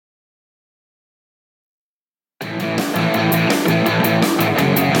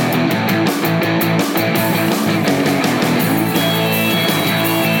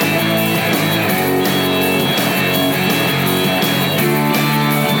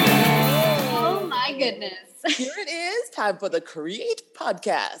goodness. Here it is, time for the Create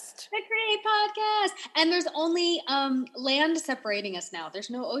Podcast. The Create Podcast. And there's only land separating us now. There's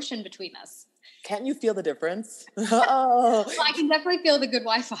no ocean between us. Can't you feel the difference? Oh, Well, I can definitely feel the good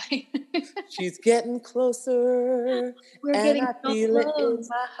Wi-Fi. she's getting closer. We're and getting I so feel it in close.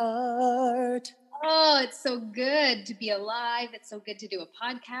 my heart. Oh, it's so good to be alive. It's so good to do a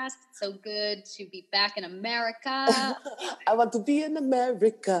podcast. It's so good to be back in America. I want to be in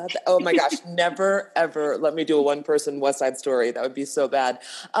America. Oh my gosh, never ever let me do a one-person West Side Story. That would be so bad.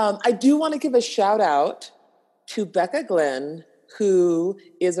 I do want to give a shout out to Becca Glenn, who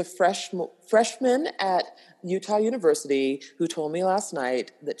is a freshman at Utah University, who told me last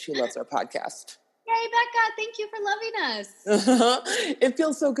night that she loves our podcast. Yay, Becca. Thank you for loving us. It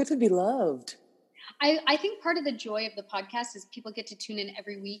feels so good to be loved. I think part of the joy of the podcast is people get to tune in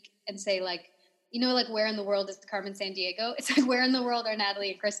every week and say, like, you know, like, where in the world is Carmen Sandiego? It's like, where in the world are Natalie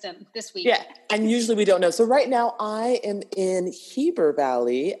and Kristen this week? Yeah, and usually we don't know. So right now I am in Heber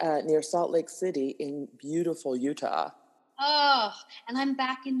Valley near Salt Lake City in beautiful Utah. Oh, and I'm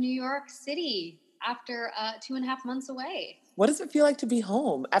back in New York City after 2.5 months away. What does it feel like to be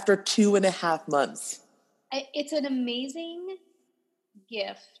home after 2.5 months? It's an amazing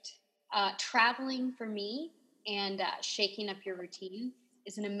gift. Traveling for me and shaking up your routine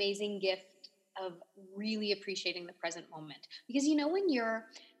is an amazing gift of really appreciating the present moment. Because, you know, when you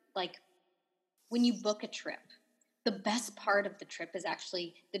book a trip, the best part of the trip is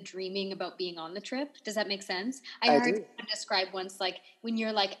actually the dreaming about being on the trip. Does that make sense? I heard someone describe once, like, when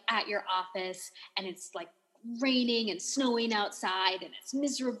you're like at your office and it's like raining and snowing outside and it's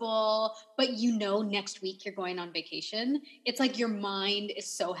miserable, but you know next week you're going on vacation. It's like your mind is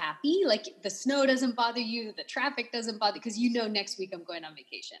so happy. Like, the snow doesn't bother you, the traffic doesn't bother, because you know next week I'm going on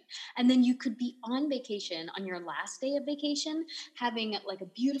vacation. And then you could be on vacation on your last day of vacation, having like a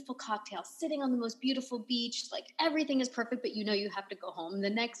beautiful cocktail, sitting on the most beautiful beach, like everything is perfect, but you know you have to go home the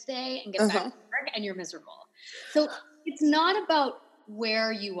next day and get back to work and you're miserable. So it's not about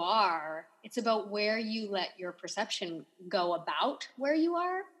where you are, it's about where you let your perception go about where you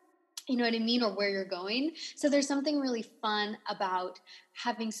are, you know what I mean, or where you're going. So there's something really fun about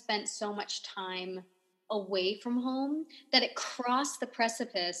having spent so much time away from home that it crossed the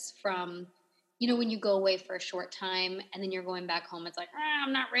precipice from, you know, when you go away for a short time and then you're going back home, it's like,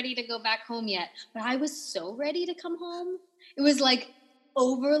 I'm not ready to go back home yet. But I was so ready to come home. It was like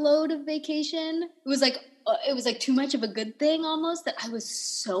overload of vacation. It was like too much of a good thing almost, that I was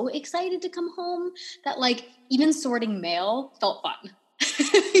so excited to come home that, like, even sorting mail felt fun.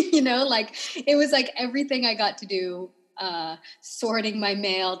 You know, like, it was like everything I got to do, sorting my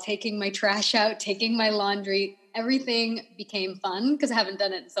mail, taking my trash out, taking my laundry, everything became fun because I haven't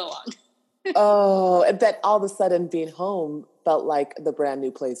done it in so long. Oh, and that all of a sudden being home felt like the brand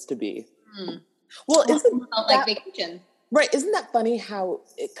new place to be. Well, It felt like vacation. Right. Isn't that funny how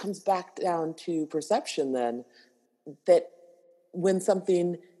it comes back down to perception then, that when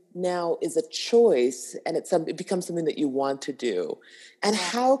something now is a choice and it becomes something that you want to do, and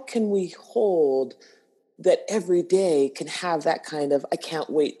how can we hold that every day can have that kind of, I can't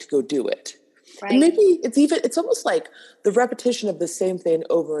wait to go do it. Right. And maybe it's almost like the repetition of the same thing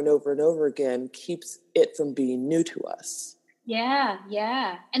over and over and over again keeps it from being new to us. Yeah.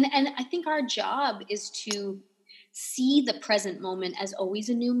 And I think our job is to see the present moment as always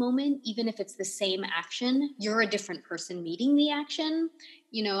a new moment, even if it's the same action. You're a different person meeting the action.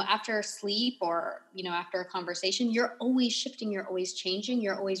 You know, after sleep or, you know, after a conversation, you're always shifting, you're always changing,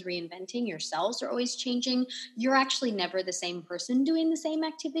 you're always reinventing, your cells are always changing. You're actually never the same person doing the same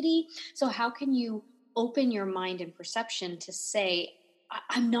activity. So how can you open your mind and perception to say,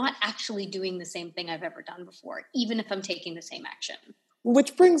 I'm not actually doing the same thing I've ever done before, even if I'm taking the same action?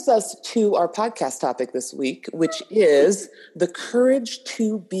 Which brings us to our podcast topic this week, which is the courage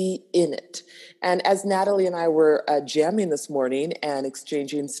to be in it. And as Natalie and I were jamming this morning and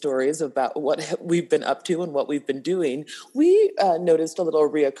exchanging stories about what we've been up to and what we've been doing, we noticed a little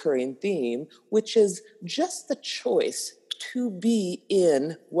reoccurring theme, which is just the choice to be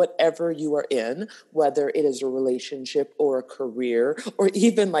in whatever you are in, whether it is a relationship or a career, or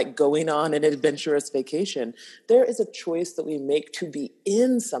even like going on an adventurous vacation. There is a choice that we make to be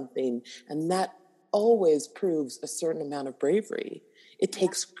in something, and that always proves a certain amount of bravery. It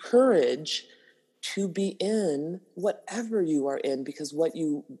takes courage to be in whatever you are in, because what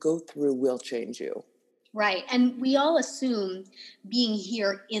you go through will change you. Right. And we all assume being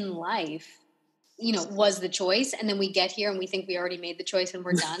here in life, you know, was the choice. And then we get here and we think we already made the choice and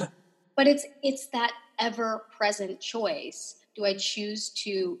we're done. But it's that ever-present choice Do I choose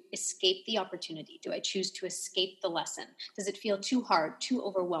to escape the opportunity? Do I choose to escape the lesson? Does it feel too hard, too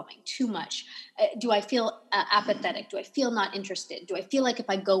overwhelming, too much? Do I feel apathetic? Do I feel not interested? Do I feel like if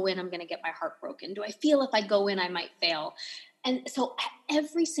I go in, I'm going to get my heart broken? Do I feel if I go in, I might fail? And so at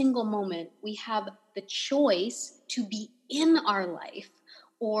every single moment, we have the choice to be in our life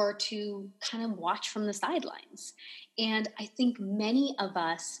or to kind of watch from the sidelines. And I think many of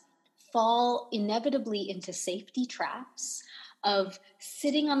us fall inevitably into safety traps of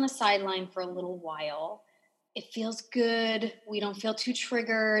sitting on the sideline for a little while. It feels good. We don't feel too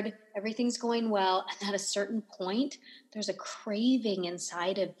triggered. Everything's going well. And at a certain point, there's a craving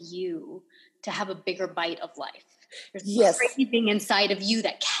inside of you to have a bigger bite of life. There's craving inside of you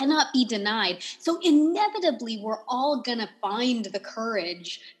that cannot be denied. So inevitably, we're all going to find the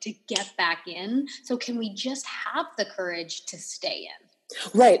courage to get back in. So can we just have the courage to stay in?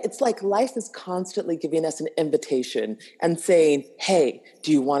 Right. It's like life is constantly giving us an invitation and saying, hey,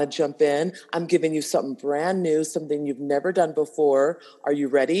 do you want to jump in? I'm giving you something brand new, something you've never done before. Are you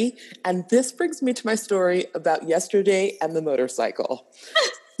ready? And this brings me to my story about yesterday and the motorcycle.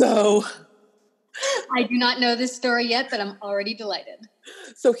 So I do not know this story yet, but I'm already delighted.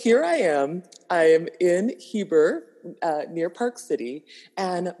 So here I am in Heber, near Park City,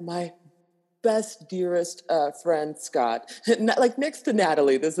 and my best, dearest friend, Scott, like next to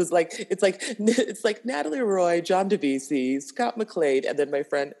Natalie. This is like, it's like Natalie Roy, John DeVisi, Scott McClade, and then my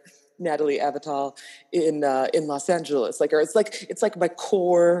friend Natalie Avital in Los Angeles. It's like my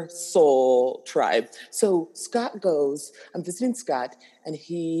core soul tribe. So Scott goes, I'm visiting Scott, and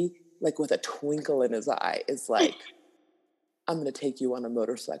he, like with a twinkle in his eye, is like, I'm going to take you on a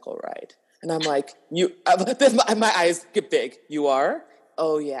motorcycle ride. And I'm like, my eyes get big. You are?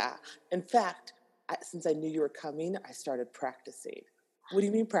 Oh, yeah. In fact, since I knew you were coming, I started practicing. What do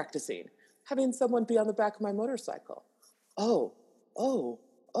you mean practicing? Having someone be on the back of my motorcycle. Oh,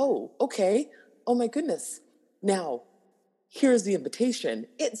 okay. Oh, my goodness. Now, here's the invitation.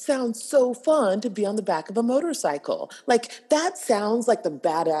 It sounds so fun to be on the back of a motorcycle. Like, that sounds like the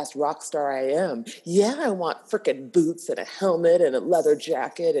badass rock star I am. Yeah, I want freaking boots and a helmet and a leather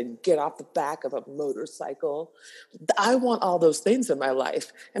jacket and get off the back of a motorcycle. I want all those things in my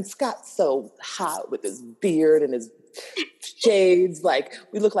life. And Scott's so hot with his beard and his shades. Like,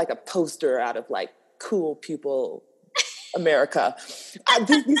 we look like a poster out of, like, Cool People America.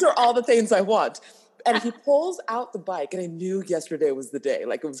 These are all the things I want. And he pulls out the bike, and I knew yesterday was the day,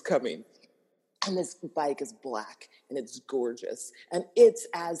 like it was coming. And this bike is black, and it's gorgeous, and it's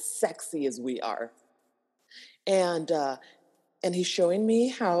as sexy as we are. And he's showing me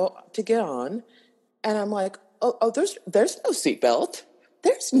how to get on, and I'm like, oh, there's no seatbelt.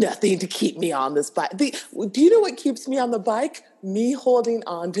 There's nothing to keep me on this bike. Do you know what keeps me on the bike? Me holding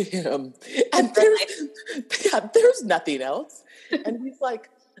on to him. And there's nothing else. And he's like,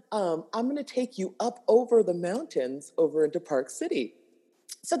 I'm going to take you up over the mountains over into Park City.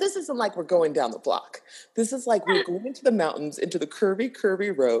 So this isn't like we're going down the block. This is like we're going into the mountains, into the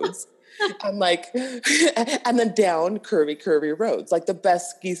curvy roads, and then down curvy roads, like the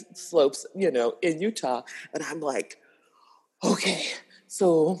best ski slopes, in Utah. And I'm like, okay.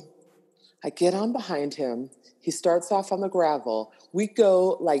 So I get on behind him. He starts off on the gravel. We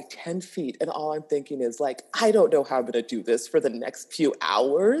go like 10 feet, and all I'm thinking is like, I don't know how I'm going to do this for the next few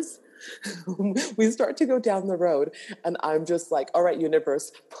hours. We start to go down the road, and I'm just like, all right,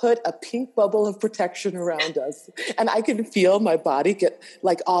 universe, put a pink bubble of protection around us. And I can feel my body get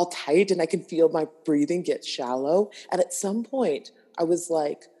like all tight, and I can feel my breathing get shallow. And at some point, I was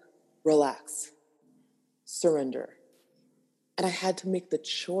like, relax, surrender. And I had to make the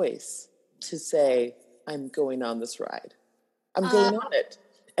choice to say, I'm going on this ride. I'm going on it.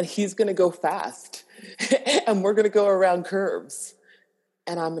 And he's going to go fast. And we're going to go around curves.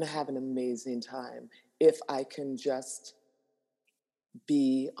 And I'm going to have an amazing time if I can just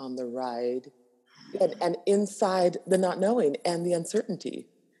be on the ride and inside the not knowing and the uncertainty.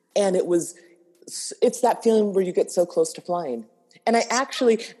 And it's that feeling where you get so close to flying. And I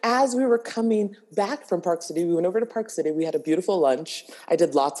actually, as we were coming back from Park City, we went over to Park City. We had a beautiful lunch. I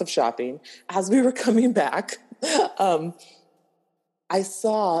did lots of shopping. As we were coming back, I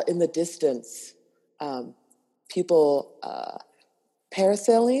saw in the distance people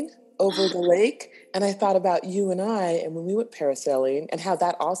parasailing over the lake. And I thought about you and I, and when we went parasailing, and how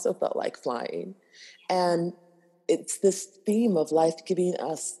that also felt like flying. And it's this theme of life giving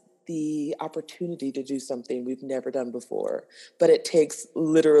us the opportunity to do something we've never done before. But it takes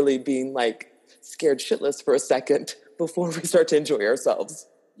literally being like scared shitless for a second before we start to enjoy ourselves.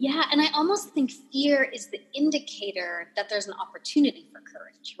 Yeah, and I almost think fear is the indicator that there's an opportunity for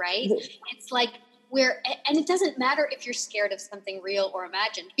courage, right? It's like and it doesn't matter if you're scared of something real or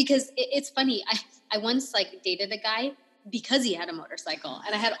imagined, because it's funny. I once like dated a guy because he had a motorcycle,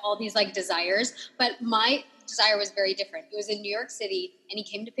 and I had all these like desires, but my desire was very different. It was in New York City, and he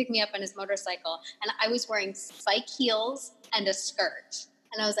came to pick me up on his motorcycle, and I was wearing spike heels and a skirt.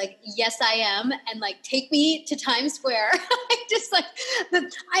 And I was like, yes, I am. And like, take me to Times Square.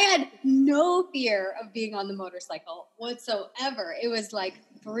 I had no fear of being on the motorcycle whatsoever. It was like,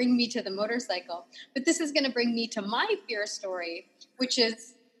 bring me to the motorcycle. But this is going to bring me to my fear story, which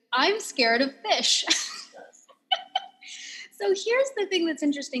is I'm scared of fish. So here's the thing that's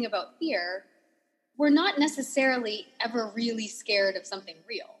interesting about fear. We're not necessarily ever really scared of something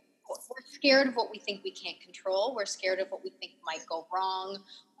real. We're scared of what we think we can't control. We're scared of what we think might go wrong.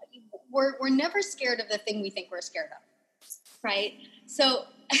 We're never scared of the thing we think we're scared of, right? So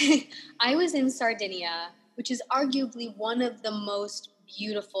I was in Sardinia, which is arguably one of the most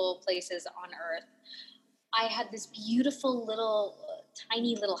beautiful places on earth. I had this beautiful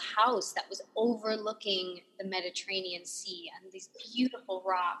tiny little house that was overlooking the Mediterranean Sea and these beautiful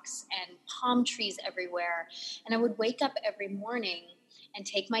rocks and palm trees everywhere. And I would wake up every morning and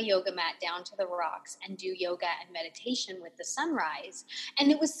take my yoga mat down to the rocks and do yoga and meditation with the sunrise.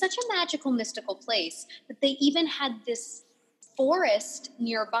 And it was such a magical, mystical place that they even had this forest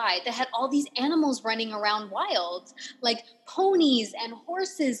nearby that had all these animals running around wild, like ponies and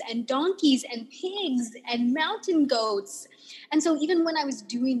horses and donkeys and pigs and mountain goats. And so even when I was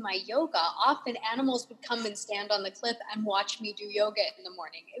doing my yoga, often animals would come and stand on the cliff and watch me do yoga in the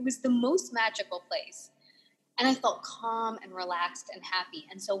morning. It was the most magical place. And I felt calm and relaxed and happy.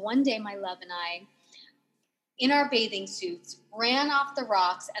 And so one day, my love and I, in our bathing suits, ran off the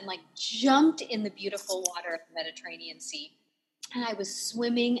rocks and like jumped in the beautiful water of the Mediterranean Sea. And I was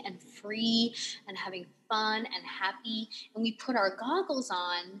swimming and free and having fun and happy. And we put our goggles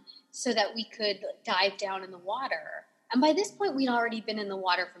on so that we could dive down in the water. And by this point, we'd already been in the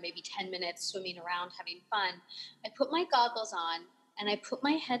water for maybe 10 minutes, swimming around, having fun. I put my goggles on and I put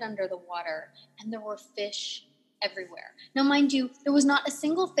my head under the water, and there were fish everywhere. Now, mind you, there was not a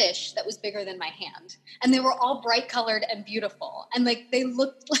single fish that was bigger than my hand. And they were all bright colored and beautiful. And like they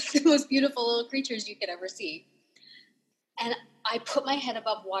looked like the most beautiful little creatures you could ever see. And I put my head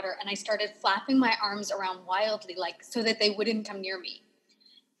above water and I started flapping my arms around wildly, like so that they wouldn't come near me.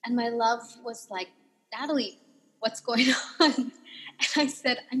 And my love was like, Natalie, what's going on? And I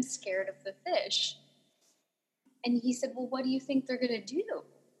said, I'm scared of the fish. And he said, well, what do you think they're going to do?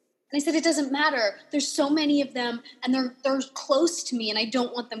 And I said, it doesn't matter. There's so many of them and they're close to me and I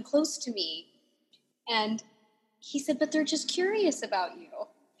don't want them close to me. And he said, but they're just curious about you.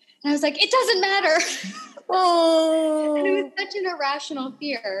 And I was like, it doesn't matter. Oh. And it was such an irrational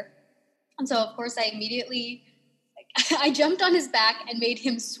fear. And so, of course, I immediately, I jumped on his back and made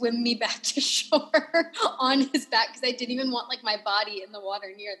him swim me back to shore on his back because I didn't even want like my body in the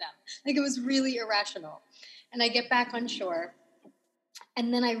water near them. Like it was really irrational. And I get back on shore.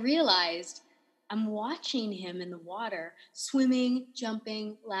 And then I realized I'm watching him in the water, swimming,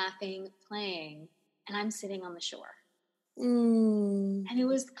 jumping, laughing, playing, and I'm sitting on the shore. And it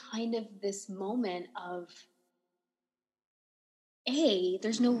was kind of this moment of,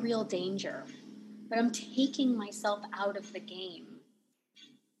 there's no real danger, but I'm taking myself out of the game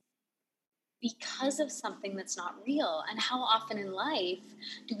because of something that's not real. And how often in life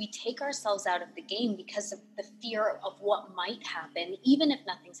do we take ourselves out of the game because of the fear of what might happen, even if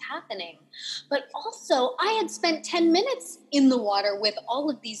nothing's happening? But also, I had spent 10 minutes in the water with all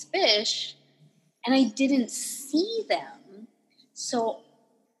of these fish, and I didn't see them. So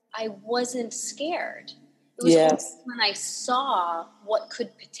I wasn't scared. It was only when I saw what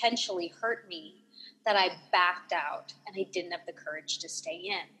could potentially hurt me that I backed out and I didn't have the courage to stay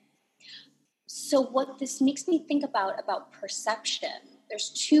in. So what this makes me think about perception, there's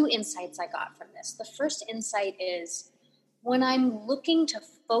two insights I got from this. The first insight is when I'm looking to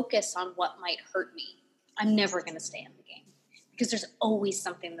focus on what might hurt me, I'm never going to stay in the game because there's always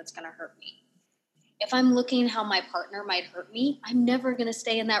something that's going to hurt me. If I'm looking at how my partner might hurt me, I'm never going to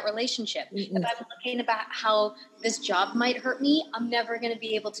stay in that relationship. Mm-hmm. If I'm looking about how this job might hurt me, I'm never going to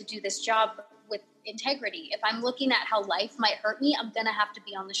be able to do this job with integrity. If I'm looking at how life might hurt me, I'm going to have to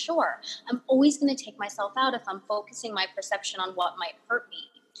be on the shore. I'm always going to take myself out if I'm focusing my perception on what might hurt me.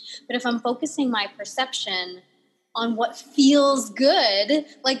 But if I'm focusing my perception on what feels good,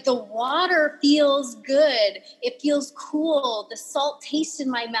 like the water feels good, it feels cool, the salt tastes in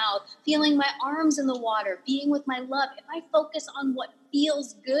my mouth, feeling my arms in the water, being with my love, if I focus on what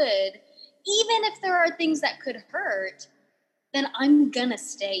feels good, even if there are things that could hurt, then I'm gonna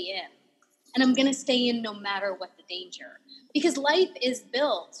stay in. And I'm going to stay in no matter what the danger. Because life is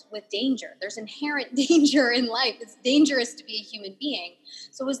built with danger. There's inherent danger in life. It's dangerous to be a human being.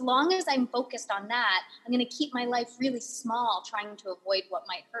 So as long as I'm focused on that, I'm going to keep my life really small, trying to avoid what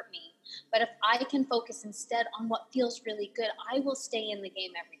might hurt me. But if I can focus instead on what feels really good, I will stay in the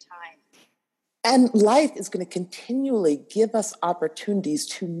game every time. And life is going to continually give us opportunities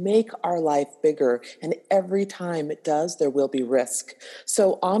to make our life bigger. And every time it does, there will be risk.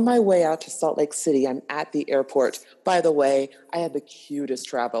 So on my way out to Salt Lake City, I'm at the airport. By the way, I had the cutest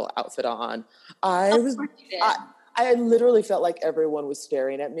travel outfit on. I literally felt like everyone was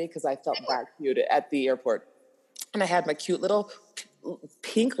staring at me because I felt that cute at the airport. And I had my cute little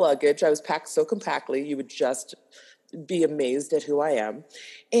pink luggage. I was packed so compactly, you would just be amazed at who I am.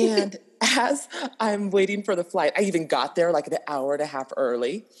 And as I'm waiting for the flight, I even got there like an hour and a half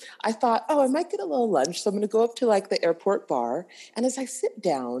early. I thought, I might get a little lunch. So I'm going to go up to like the airport bar. And as I sit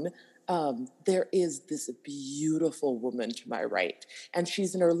down, there is this beautiful woman to my right. And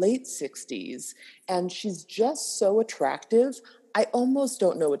she's in her late 60s. And she's just so attractive. I almost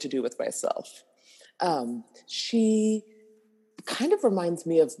don't know what to do with myself. She kind of reminds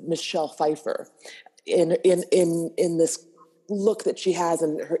me of Michelle Pfeiffer in this look that she has,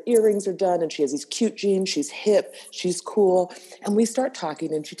 and her earrings are done and she has these cute jeans. She's hip, she's cool. And we start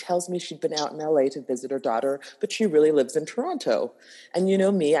talking and she tells me she'd been out in LA to visit her daughter, but she really lives in Toronto. And you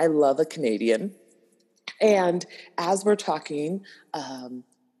know me, I love a Canadian. And as we're talking,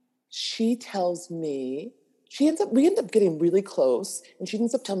 she tells me, we end up getting really close, and she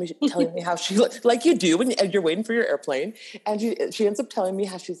ends up telling me how she, like you do when you're waiting for your airplane, and she ends up telling me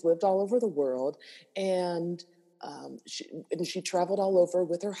how she's lived all over the world, and she traveled all over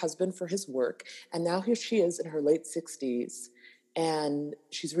with her husband for his work, and now here she is in her late 60s, and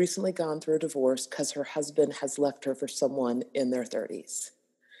she's recently gone through a divorce because her husband has left her for someone in their 30s.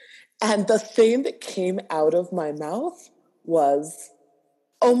 And the thing that came out of my mouth was,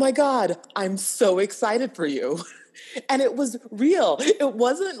 oh my God, I'm so excited for you. And it was real. It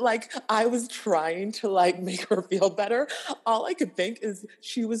wasn't like I was trying to like make her feel better. All I could think is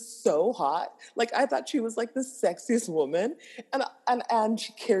she was so hot. Like I thought she was like the sexiest woman. And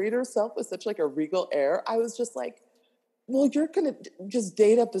she carried herself with such like a regal air. I was just like, well, you're going to just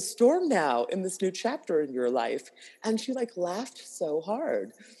date up a storm now in this new chapter in your life. And she like laughed so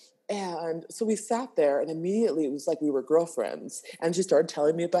hard. And so we sat there, and immediately it was like we were girlfriends. And she started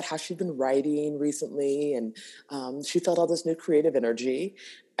telling me about how she'd been writing recently, and she felt all this new creative energy.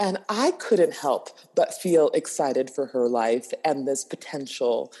 And I couldn't help but feel excited for her life and this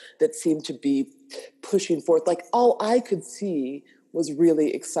potential that seemed to be pushing forth. Like all I could see was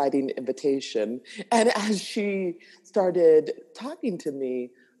really exciting invitation. And as she started talking to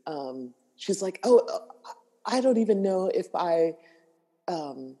me, she's like, I don't even know if I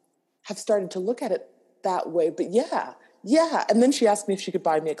have started to look at it that way, but yeah. And then she asked me if she could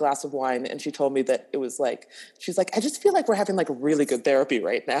buy me a glass of wine, and she told me that it was like, she's like, I just feel like we're having like really good therapy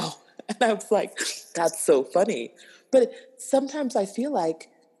right now. And I was like, that's so funny. But sometimes I feel like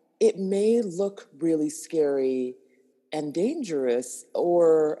it may look really scary and dangerous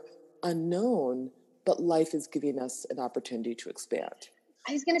or unknown, but life is giving us an opportunity to expand.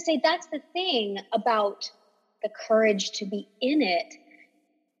 I was going to say, that's the thing about the courage to be in it,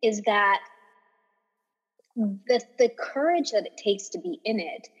 is that the courage that it takes to be in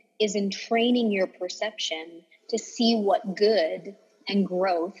it is in training your perception to see what good and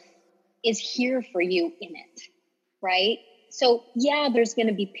growth is here for you in it, right? So yeah, there's going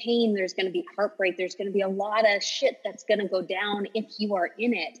to be pain, there's going to be heartbreak, there's going to be a lot of shit that's going to go down if you are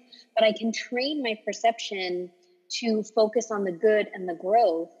in it. But I can train my perception to focus on the good and the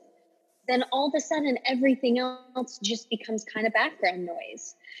growth. Then all of a sudden, everything else just becomes kind of background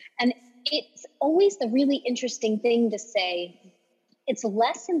noise. And it's always the really interesting thing to say, it's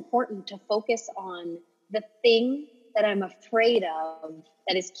less important to focus on the thing that I'm afraid of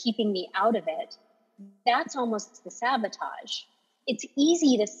that is keeping me out of it. That's almost the sabotage. It's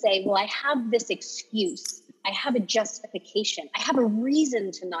easy to say, well, I have this excuse. I have a justification. I have a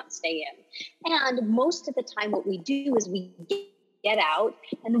reason to not stay in. And most of the time what we do is we get out,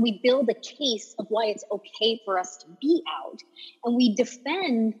 and then we build a case of why it's okay for us to be out, and we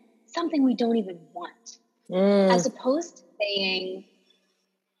defend something we don't even want, as opposed to saying,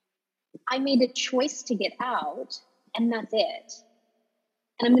 I made a choice to get out, and that's it.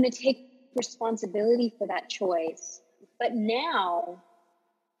 And I'm going to take responsibility for that choice. But now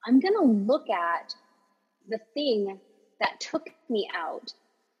I'm going to look at the thing that took me out,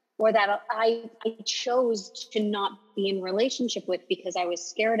 or that I chose to not be in relationship with because I was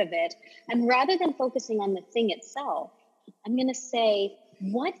scared of it. And rather than focusing on the thing itself, I'm going to say,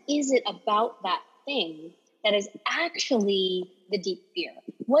 what is it about that thing that is actually the deep fear?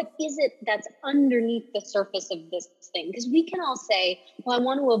 What is it that's underneath the surface of this thing? Because we can all say, well, I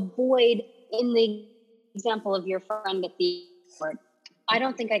want to avoid, in the example of your friend at the airport, I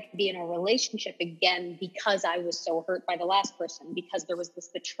don't think I could be in a relationship again because I was so hurt by the last person, because there was this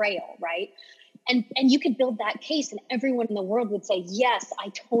betrayal, right? And you could build that case and everyone in the world would say, yes, I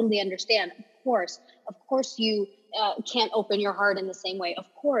totally understand. Of course you can't open your heart in the same way, of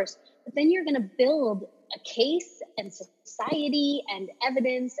course. But then you're going to build a case and society and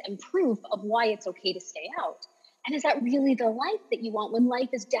evidence and proof of why it's okay to stay out. And is that really the life that you want when life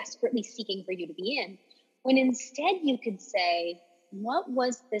is desperately seeking for you to be in? When instead you could say, what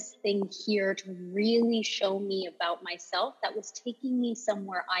was this thing here to really show me about myself that was taking me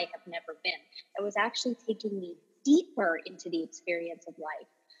somewhere I have never been, that was actually taking me deeper into the experience of life?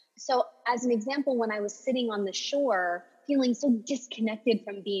 So as an example, when I was sitting on the shore, feeling so disconnected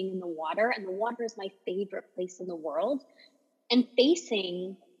from being in the water, and the water is my favorite place in the world, and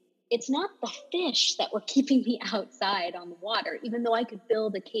facing, it's not the fish that were keeping me outside on the water, even though I could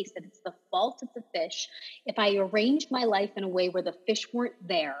build a case that it's the fault of the fish. If I arranged my life in a way where the fish weren't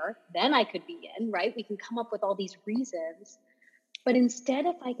there, then I could be in, right? We can come up with all these reasons. But instead,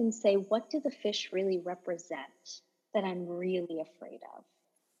 if I can say, what do the fish really represent that I'm really afraid of?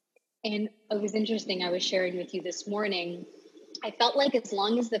 And it was interesting, I was sharing with you this morning, I felt like as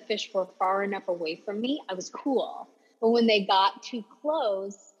long as the fish were far enough away from me, I was cool. But when they got too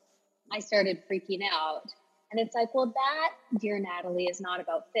close, I started freaking out. And it's like, well, that, dear Natalie, is not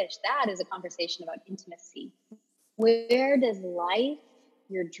about fish. That is a conversation about intimacy. Where does life,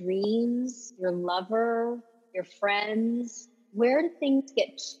 your dreams, your lover, your friends, where do things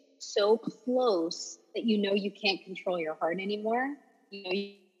get so close that you know you can't control your heart anymore? You know,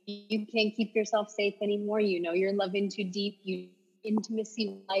 you can't keep yourself safe anymore. You know you're loving too deep.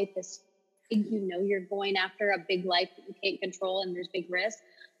 Intimacy life is big. You know you're going after a big life that you can't control and there's big risk.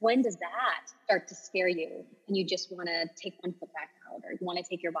 When does that start to scare you and you just want to take one foot back out, or you want to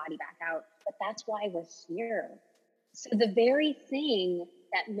take your body back out? But that's why we're here. So the very thing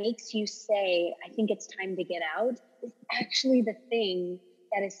that makes you say, I think it's time to get out, is actually the thing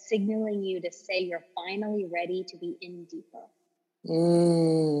that is signaling you to say you're finally ready to be in deeper.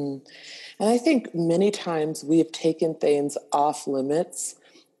 And I think many times we have taken things off limits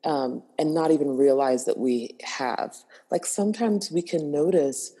and not even realize that we have. Like sometimes we can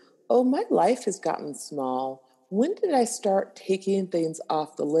notice, oh, my life has gotten small. When did I start taking things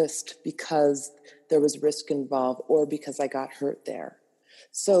off the list because there was risk involved or because I got hurt there?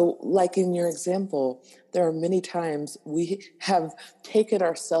 So like in your example, there are many times we have taken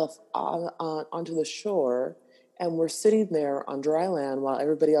ourselves onto the shore and we're sitting there on dry land while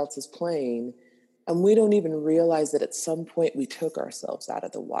everybody else is playing, and we don't even realize that at some point we took ourselves out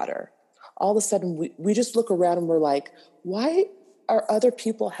of the water. All of a sudden, we just look around and we're like, why are other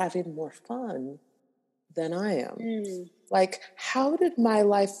people having more fun than I am? Like, how did my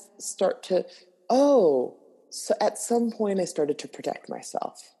life start to, so at some point I started to protect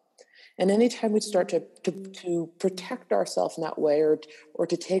myself. And anytime we start to protect ourselves in that way or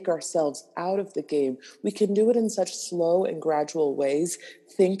to take ourselves out of the game, we can do it in such slow and gradual ways,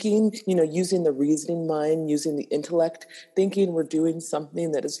 thinking, using the reasoning mind, using the intellect, thinking we're doing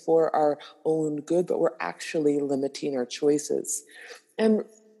something that is for our own good, but we're actually limiting our choices. And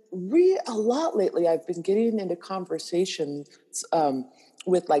a lot lately, I've been getting into conversations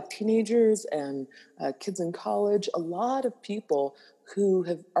with like teenagers and kids in college, a lot of people who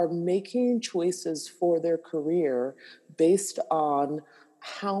are making choices for their career based on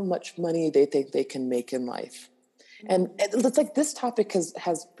how much money they think they can make in life. And it's like this topic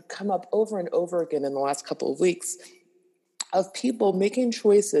has come up over and over again in the last couple of weeks of people making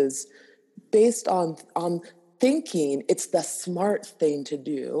choices based on thinking it's the smart thing to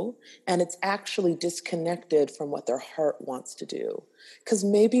do, and it's actually disconnected from what their heart wants to do. Because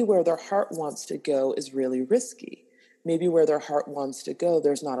maybe where their heart wants to go is really risky. Maybe where their heart wants to go,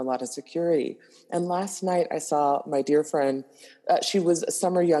 there's not a lot of security. And last night I saw my dear friend, she was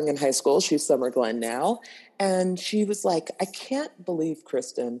Summer Young in high school. She's Summer Glenn now. And she was like, I can't believe,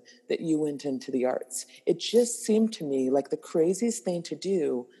 Kristen, that you went into the arts. It just seemed to me like the craziest thing to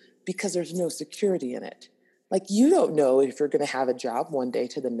do because there's no security in it. Like, you don't know if you're going to have a job one day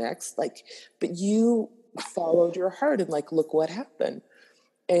to the next, like, but you followed your heart and like, look what happened.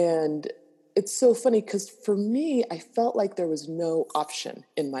 And it's so funny because for me, I felt like there was no option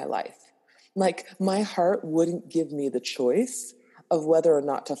in my life. Like my heart wouldn't give me the choice of whether or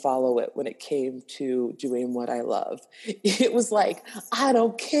not to follow it when it came to doing what I love. It was like, I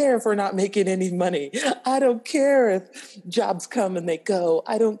don't care if we're not making any money. I don't care if jobs come and they go.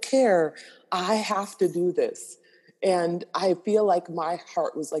 I don't care. I have to do this. And I feel like my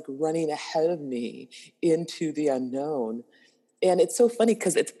heart was like running ahead of me into the unknown. And it's so funny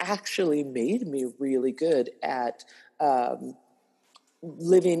because it's actually made me really good at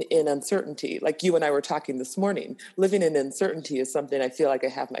living in uncertainty. Like you and I were talking this morning, living in uncertainty is something I feel like I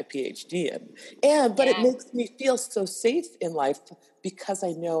have my PhD in. But it makes me feel so safe in life because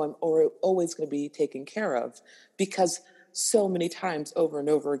I know I'm always going to be taken care of, because so many times over and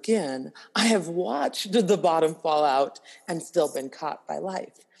over again, I have watched the bottom fall out and still been caught by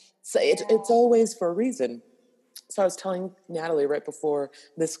life. So it's always for a reason. So I was telling Natalie right before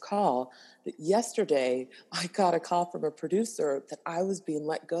this call that yesterday I got a call from a producer that I was being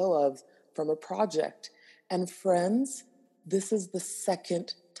let go of from a project. And friends, this is the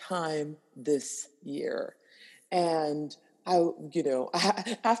second time this year. And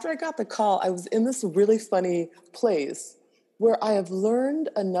after I got the call, I was in this really funny place where I have learned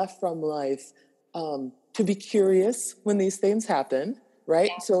enough from life to be curious when these things happen.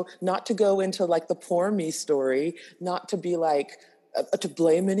 Right? Yeah. So not to go into like the poor me story, not to be like, to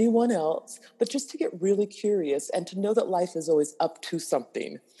blame anyone else, but just to get really curious and to know that life is always up to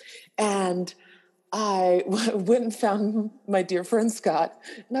something. And I went and found my dear friend Scott,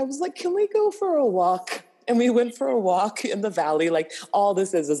 and I was like, can we go for a walk? And we went for a walk in the valley. Like all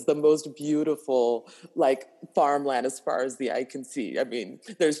this is the most beautiful, like farmland as far as the eye can see. I mean,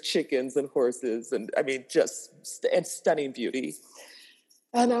 there's chickens and horses and and stunning beauty.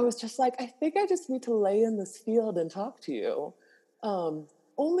 And I was just like, I think I just need to lay in this field and talk to you.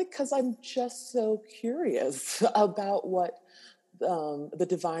 Only because I'm just so curious about what the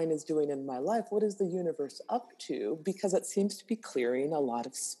divine is doing in my life. What is the universe up to? Because it seems to be clearing a lot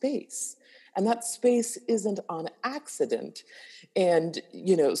of space. And that space isn't on accident. And,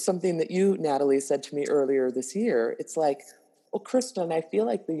 something that you, Natalie, said to me earlier this year, it's like, well, Kristen, I feel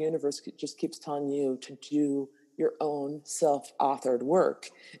like the universe just keeps telling you to do your own self-authored work.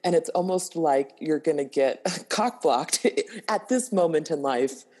 And it's almost like you're going to get cock-blocked at this moment in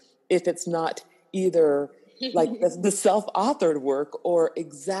life if it's not either like the self-authored work or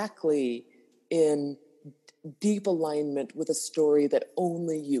exactly in deep alignment with a story that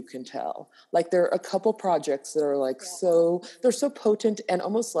only you can tell. Like there are a couple projects that are like they're so potent and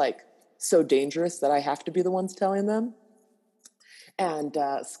almost like so dangerous that I have to be the ones telling them. And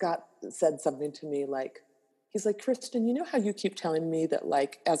Scott said something to me like, he's like, Kristen, you know how you keep telling me that,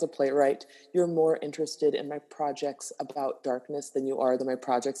 like, as a playwright, you're more interested in my projects about darkness than you are than my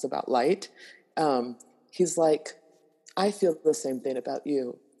projects about light? He's like, I feel the same thing about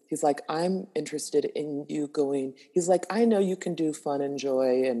you. He's like, I'm interested in you going. He's like, I know you can do fun and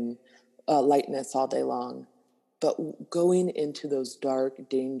joy and lightness all day long, but going into those dark,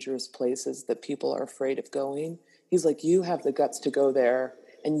 dangerous places that people are afraid of going, he's like, you have the guts to go there.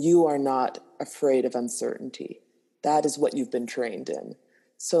 And you are not afraid of uncertainty. That is what you've been trained in.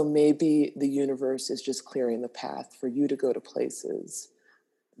 So maybe the universe is just clearing the path for you to go to places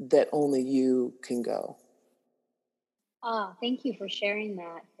that only you can go. Oh, thank you for sharing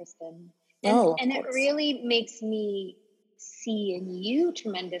that, Kristen. And it really makes me see in you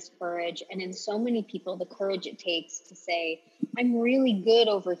tremendous courage, and in so many people, the courage it takes to say, I'm really good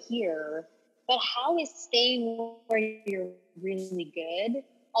over here, but how is staying where you're really good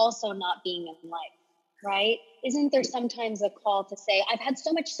also not being in life, right? Isn't there sometimes a call to say, I've had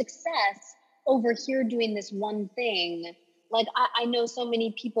so much success over here doing this one thing. Like I know so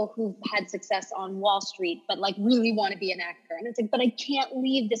many people who've had success on Wall Street, but like really want to be an actor. And it's like, but I can't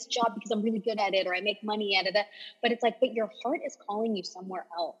leave this job because I'm really good at it or I make money at it. But it's like, but your heart is calling you somewhere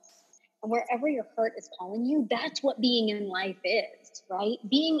else. And wherever your heart is calling you, that's what being in life is, right?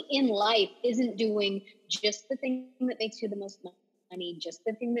 Being in life isn't doing just the thing that makes you the most money, just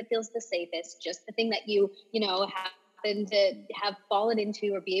the thing that feels the safest, just the thing that you happen to have fallen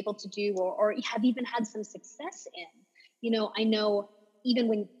into or be able to do or have even had some success in. I know even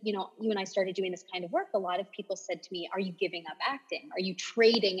when, you and I started doing this kind of work, a lot of people said to me, are you giving up acting? Are you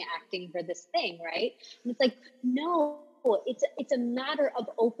trading acting for this thing, right? And it's like, no, it's a matter of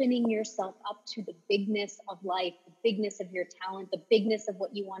opening yourself up to the bigness of life, the bigness of your talent, the bigness of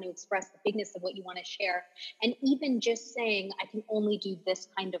what you want to express, the bigness of what you want to share. And even just saying, I can only do this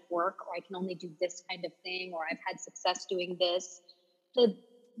kind of work, or I can only do this kind of thing, or I've had success doing this.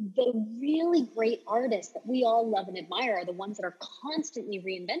 The really great artists that we all love and admire are the ones that are constantly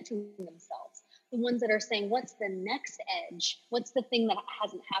reinventing themselves. The ones that are saying, what's the next edge? What's the thing that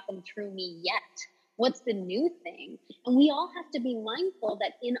hasn't happened through me yet? What's the new thing? And we all have to be mindful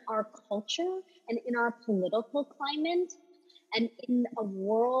that in our culture and in our political climate and in a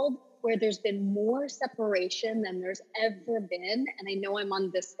world where there's been more separation than there's ever been, and I know I'm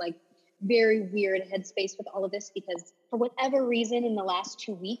on this like very weird headspace with all of this because for whatever reason in the last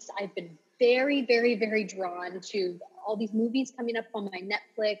 2 weeks, I've been very, very, very drawn to all these movies coming up on my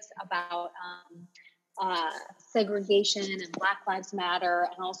Netflix about segregation and Black Lives Matter.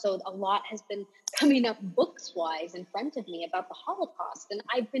 And also a lot has been coming up books wise in front of me about the Holocaust. And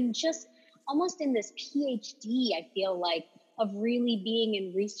I've been just almost in this PhD, I feel like, of really being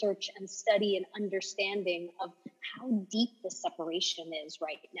in research and study and understanding of how deep the separation is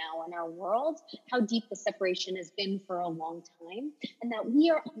right now in our world, how deep the separation has been for a long time, and that we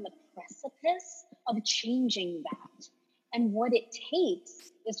are on the precipice of changing that. And what it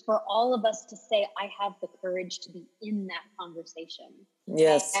takes is for all of us to say, I have the courage to be in that conversation.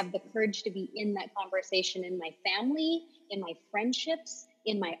 Yes. I have the courage to be in that conversation in my family, in my friendships,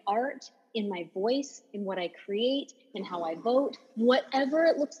 in my art, in my voice, in what I create, in how I vote, whatever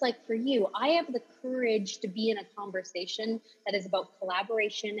it looks like for you. I have the courage to be in a conversation that is about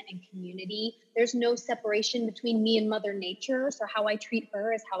collaboration and community. There's no separation between me and Mother Nature. So how I treat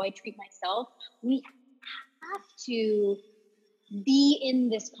her is how I treat myself. We have to be in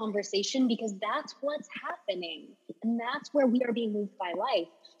this conversation because that's what's happening. And that's where we are being moved by life.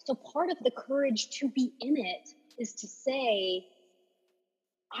 So part of the courage to be in it is to say,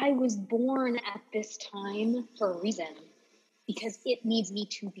 I was born at this time for a reason because it needs me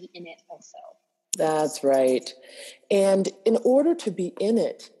to be in it also. That's right. And in order to be in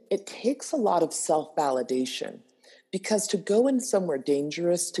it, it takes a lot of self-validation. Because to go in somewhere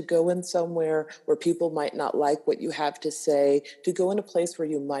dangerous, to go in somewhere where people might not like what you have to say, to go in a place where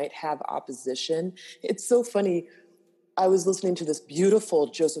you might have opposition, it's so funny. I was listening to this beautiful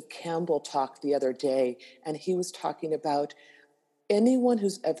Joseph Campbell talk the other day, and he was talking about anyone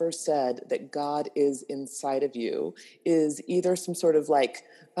who's ever said that God is inside of you is either some sort of like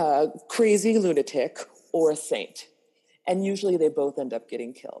crazy lunatic or a saint. And usually they both end up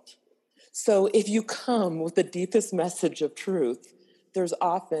getting killed. So if you come with the deepest message of truth, there's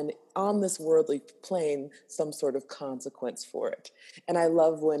often on this worldly plane some sort of consequence for it. And I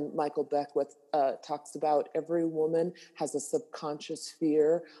love when Michael Beckwith talks about every woman has a subconscious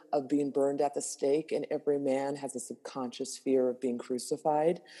fear of being burned at the stake, and every man has a subconscious fear of being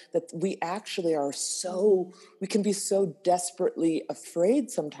crucified. That we actually we can be so desperately afraid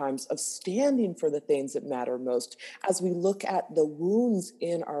sometimes of standing for the things that matter most. As we look at the wounds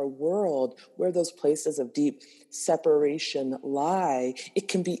in our world, where those places of deep separation lie, it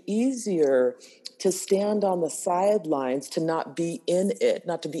can be easier to stand on the sidelines, to not be in it,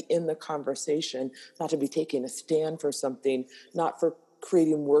 not to be in the conversation, not to be taking a stand for something, not for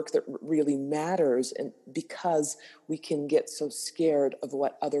creating work that really matters, and because we can get so scared of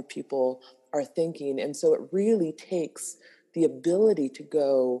what other people are thinking. And so it really takes the ability to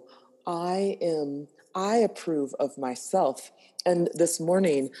go, I approve of myself. And this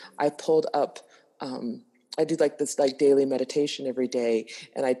morning I pulled up, I do like this like daily meditation every day.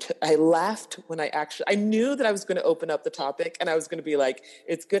 And I laughed when I knew that I was going to open up the topic and I was going to be like,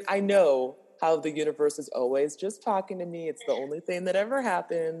 it's good. I know how the universe is always just talking to me. It's the only thing that ever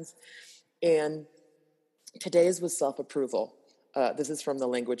happens. And today's was self-approval. This is from the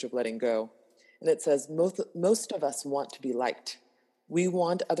Language of Letting Go. And it says, most of us want to be liked. We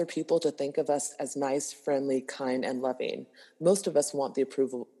want other people to think of us as nice, friendly, kind, and loving. Most of us want the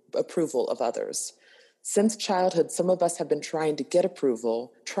approval of others. Since childhood, some of us have been trying to get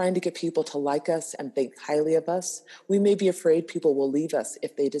approval, trying to get people to like us and think highly of us. We may be afraid people will leave us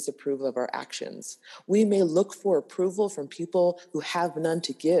if they disapprove of our actions. We may look for approval from people who have none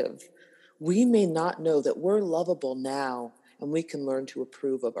to give. We may not know that we're lovable now, and we can learn to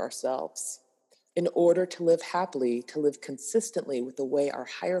approve of ourselves. In order to live happily, to live consistently with the way our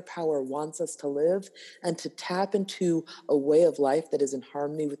higher power wants us to live, and to tap into a way of life that is in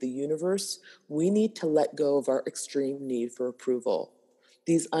harmony with the universe, we need to let go of our extreme need for approval.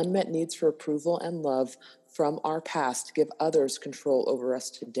 These unmet needs for approval and love from our past give others control over us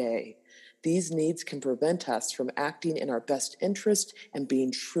today. These needs can prevent us from acting in our best interest and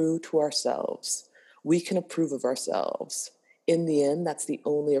being true to ourselves. We can approve of ourselves. In the end, that's the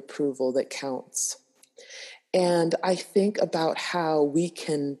only approval that counts. And I think about how we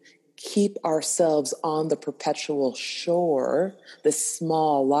can keep ourselves on the perpetual shore, this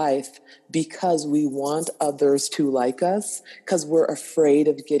small life, because we want others to like us, because we're afraid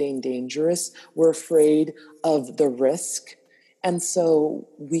of getting dangerous. We're afraid of the risk. And so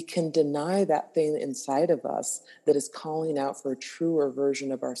we can deny that thing inside of us that is calling out for a truer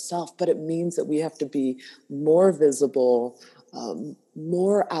version of ourselves, but it means that we have to be more visible,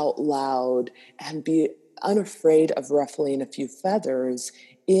 more out loud, and be unafraid of ruffling a few feathers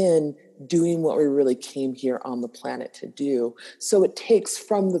in doing what we really came here on the planet to do. So it takes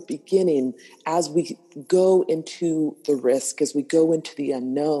from the beginning, as we go into the risk, as we go into the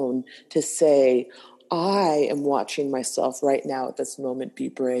unknown, to say, I am watching myself right now at this moment be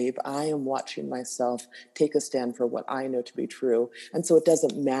brave. I am watching myself take a stand for what I know to be true. And so it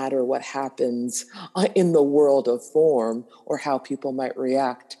doesn't matter what happens in the world of form or how people might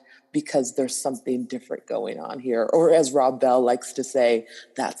react, because there's something different going on here. Or as Rob Bell likes to say,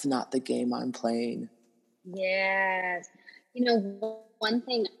 that's not the game I'm playing. Yes. One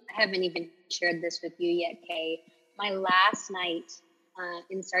thing, I haven't even shared this with you yet, Kay. My last night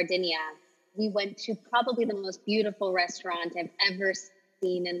in Sardinia, we went to probably the most beautiful restaurant I've ever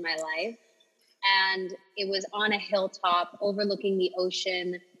seen in my life. And it was on a hilltop overlooking the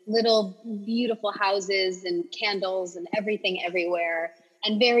ocean, little beautiful houses and candles and everything everywhere,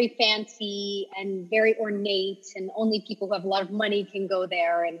 and very fancy and very ornate, and only people who have a lot of money can go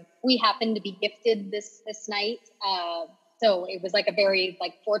there. And we happened to be gifted this night. So it was like a very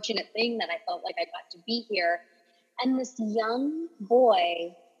fortunate thing that I felt like I got to be here. And this young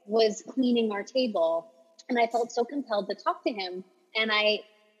boy was cleaning our table, and I felt so compelled to talk to him. And I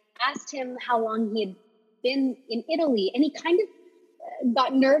asked him how long he had been in Italy, and he kind of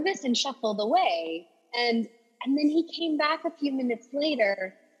got nervous and shuffled away. And then he came back a few minutes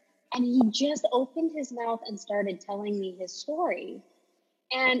later, and he just opened his mouth and started telling me his story.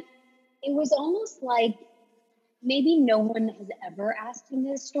 And it was almost like maybe no one has ever asked him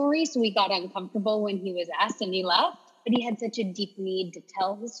his story, so he got uncomfortable when he was asked and he left. But he had such a deep need to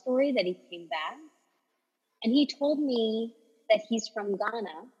tell his story that he came back. And he told me that he's from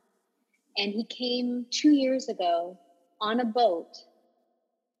Ghana, and he came 2 years ago on a boat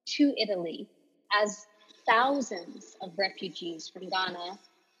to Italy, as thousands of refugees from Ghana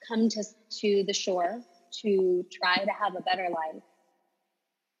come to the shore to try to have a better life.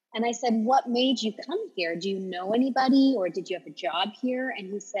 And I said, what made you come here? Do you know anybody, or did you have a job here?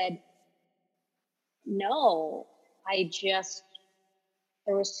 And he said, no,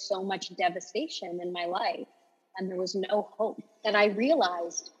 there was so much devastation in my life, and there was no hope, that I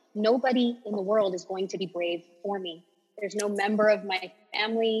realized nobody in the world is going to be brave for me. There's no member of my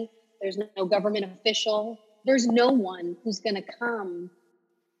family. There's no government official. There's no one who's going to come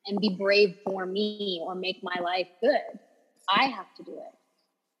and be brave for me or make my life good. I have to do it.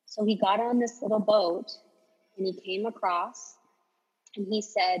 So he got on this little boat, and he came across, and he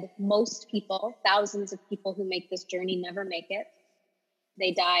said, most people, thousands of people who make this journey never make it.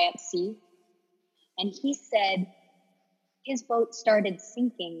 They die at sea. And he said his boat started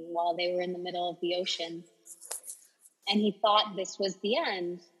sinking while they were in the middle of the ocean. And he thought this was the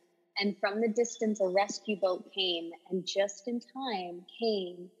end. And from the distance, a rescue boat came, and just in time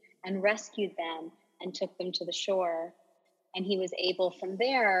came and rescued them and took them to the shore. And he was able from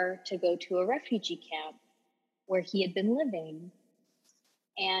there to go to a refugee camp where he had been living.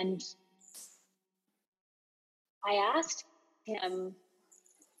 And I asked him,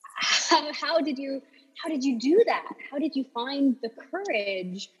 how did you do that? How did you find the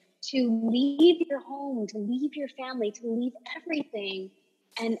courage to leave your home, to leave your family, to leave everything,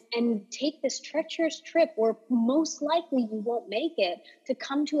 and take this treacherous trip where most likely you won't make it, to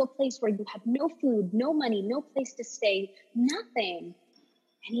come to a place where you have no food, no money, no place to stay, nothing?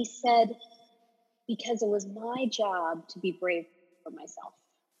 And he said, because it was my job to be brave for myself.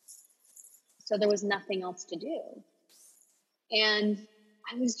 So there was nothing else to do. And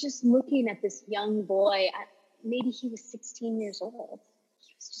I was just looking at this young boy. Maybe he was 16 years old.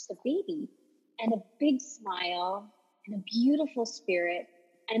 He was just a baby, and a big smile and a beautiful spirit,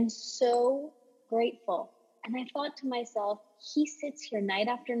 and so grateful. And I thought to myself, he sits here night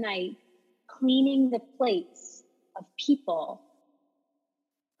after night cleaning the plates of people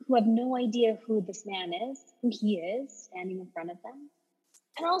who have no idea who this man is, who he is, standing in front of them.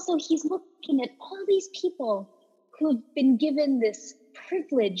 And also he's looking at all these people who've been given this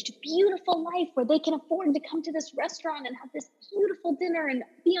privileged, beautiful life where they can afford to come to this restaurant and have this beautiful dinner and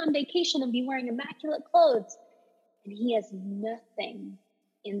be on vacation and be wearing immaculate clothes. And he has nothing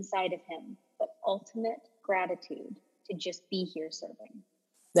inside of him but ultimate gratitude to just be here serving.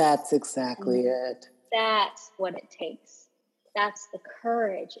 That's exactly it. That's what it takes. That's the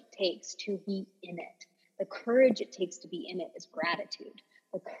courage it takes to be in it. The courage it takes to be in it is gratitude.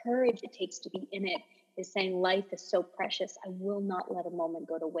 The courage it takes to be in it is saying life is so precious. I will not let a moment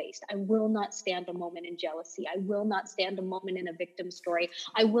go to waste. I will not stand a moment in jealousy. I will not stand a moment in a victim story.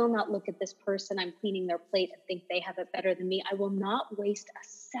 I will not look at this person I'm cleaning their plate and think they have it better than me. I will not waste a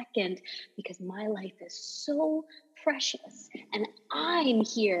second because my life is so precious. And I'm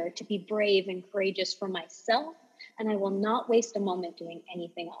here to be brave and courageous for myself. And I will not waste a moment doing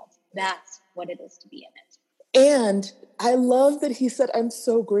anything else. That's what it is to be in it. And I love that he said, I'm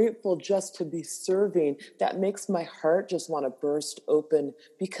so grateful just to be serving. That makes my heart just want to burst open,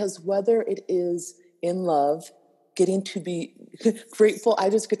 because whether it is in love, getting to be grateful, I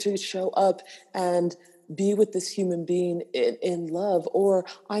just get to show up and be with this human being in love, or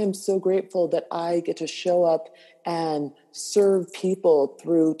I am so grateful that I get to show up and serve people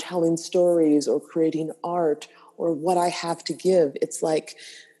through telling stories or creating art or what I have to give. It's like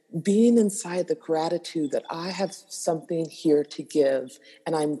being inside the gratitude that I have something here to give,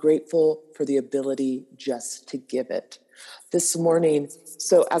 and I'm grateful for the ability just to give it. This morning,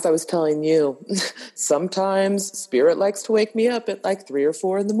 so as I was telling you, sometimes spirit likes to wake me up at like 3 or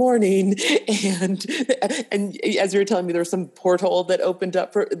 4 in the morning, and as you were telling me, there's some portal that opens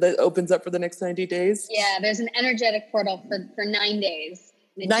up for the next 90 days. Yeah, there's an energetic portal for 9 days.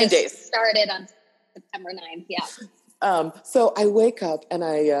 And it 9 days started on September 9th. Yeah. So I wake up and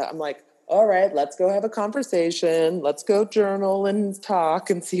I'm like, all right, let's go have a conversation. Let's go journal and talk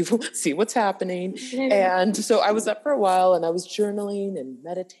and see what's happening. And so I was up for a while and I was journaling and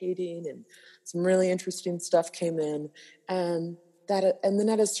meditating, and some really interesting stuff came in. And then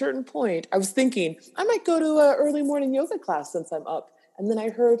at a certain point, I was thinking I might go to an early morning yoga class since I'm up. And then I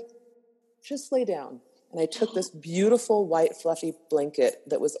heard, just lay down. And I took this beautiful white fluffy blanket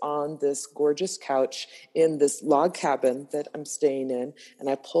that was on this gorgeous couch in this log cabin that I'm staying in, and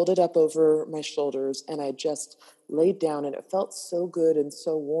I pulled it up over my shoulders and I just laid down, and it felt so good and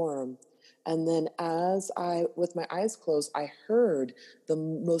so warm. And then with my eyes closed, I heard the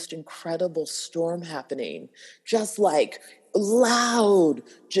most incredible storm happening, just like loud,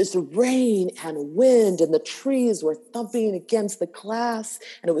 just rain and wind, and the trees were thumping against the glass,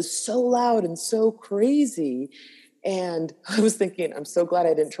 and it was so loud and so crazy. And I was thinking, I'm so glad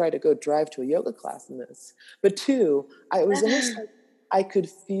I didn't try to go drive to a yoga class in this. But two, it was almost like I could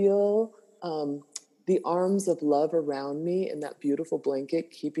feel the arms of love around me in that beautiful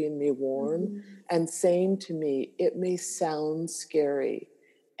blanket, keeping me warm, and saying to me, it may sound scary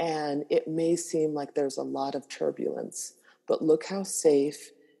and it may seem like there's a lot of turbulence, but look how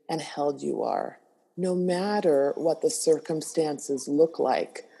safe and held you are. No matter what the circumstances look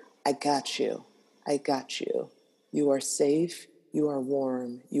like, I got you. I got you. You are safe. You are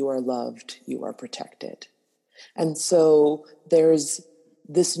warm. You are loved. You are protected. And so there's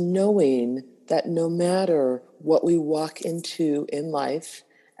this knowing that no matter what we walk into in life,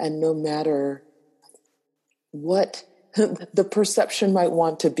 and no matter what the perception might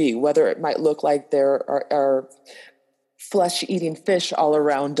want to be, whether it might look like there are flesh-eating fish all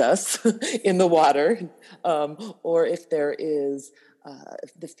around us in the water, or if there is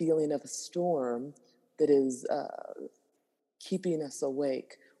the feeling of a storm that is keeping us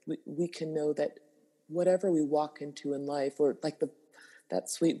awake, we can know that whatever we walk into in life, or like that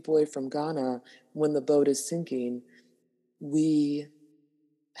sweet boy from Ghana, when the boat is sinking, we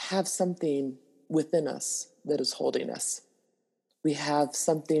have something within us that is holding us. We have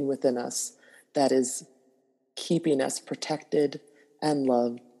something within us that is keeping us protected and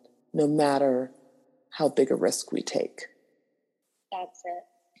loved, no matter how big a risk we take. That's it.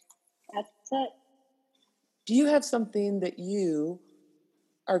 That's it. Do you have something that you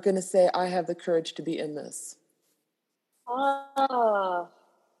are going to say, I have the courage to be in this?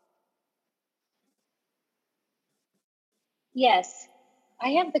 Yes, I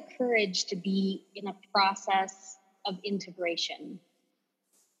have the courage to be in a process of integration,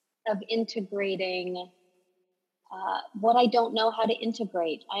 of integrating what I don't know how to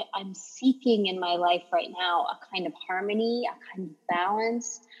integrate. I'm seeking in my life right now a kind of harmony, a kind of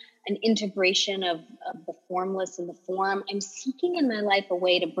balance, an integration of the formless and the form. I'm seeking in my life a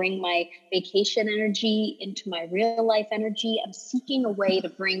way to bring my vacation energy into my real life energy. I'm seeking a way to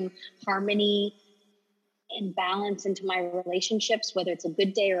bring harmony and balance into my relationships, whether it's a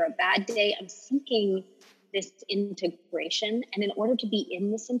good day or a bad day. I'm seeking this integration. And in order to be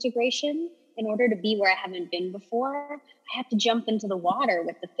in this integration, in order to be where I haven't been before, I have to jump into the water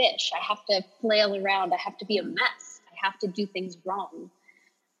with the fish. I have to flail around. I have to be a mess. I have to do things wrong.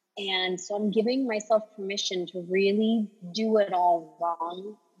 And so I'm giving myself permission to really do it all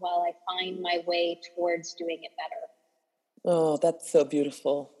wrong while I find my way towards doing it better. Oh, that's so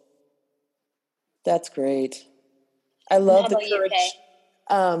beautiful. That's great. I love the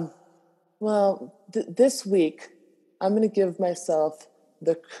courage. Well, this week, I'm going to give myself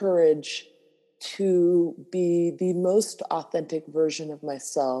the courage to be the most authentic version of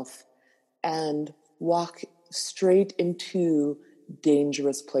myself and walk straight into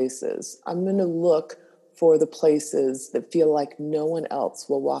dangerous places. I'm going to look for the places that feel like no one else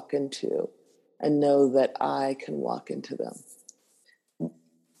will walk into and know that I can walk into them.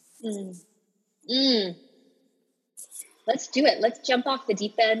 Let's do it. Let's jump off the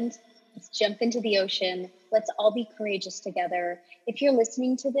deep end. Let's jump into the ocean. Let's all be courageous together. If you're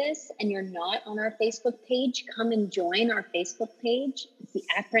listening to this and you're not on our Facebook page, come and join our Facebook page. It's the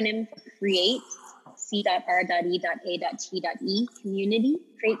acronym for CREATE, C.R.E.A.T.E community,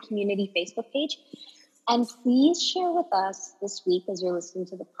 Create Community Facebook page. And please share with us this week as you're listening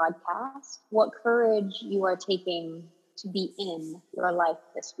to the podcast what courage you are taking to be in your life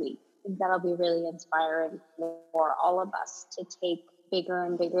this week. I think that'll be really inspiring for all of us to take bigger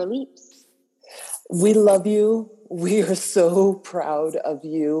and bigger leaps. We love you. We are so proud of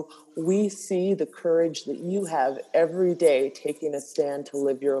you. We see the courage that you have every day taking a stand to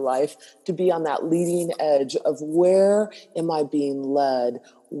live your life, to be on that leading edge of where am I being led?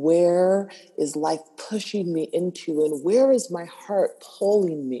 Where is life pushing me into? And where is my heart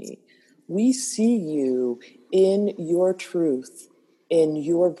pulling me? We see you in your truth, in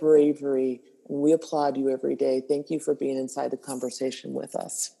your bravery, and we applaud you every day. Thank you for being inside the conversation with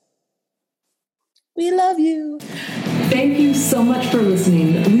us. We love you. Thank you so much for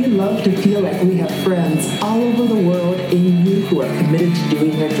listening. We love to feel like we have friends all over the world in you who are committed to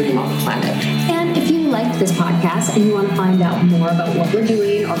doing their dream on the planet. And if you liked this podcast and you want to find out more about what we're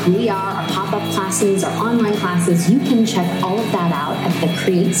doing or who we are, our pop-up classes, our online classes, you can check all of that out at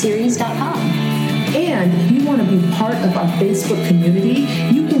thecreateseries.com. And if you want to be part of our Facebook community,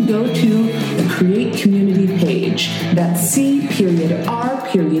 you can go to the Create Community page. That's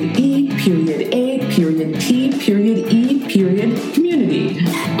C.R.E.A.T.E.community.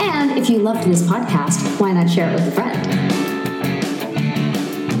 And if you loved this podcast, why not share it with a friend?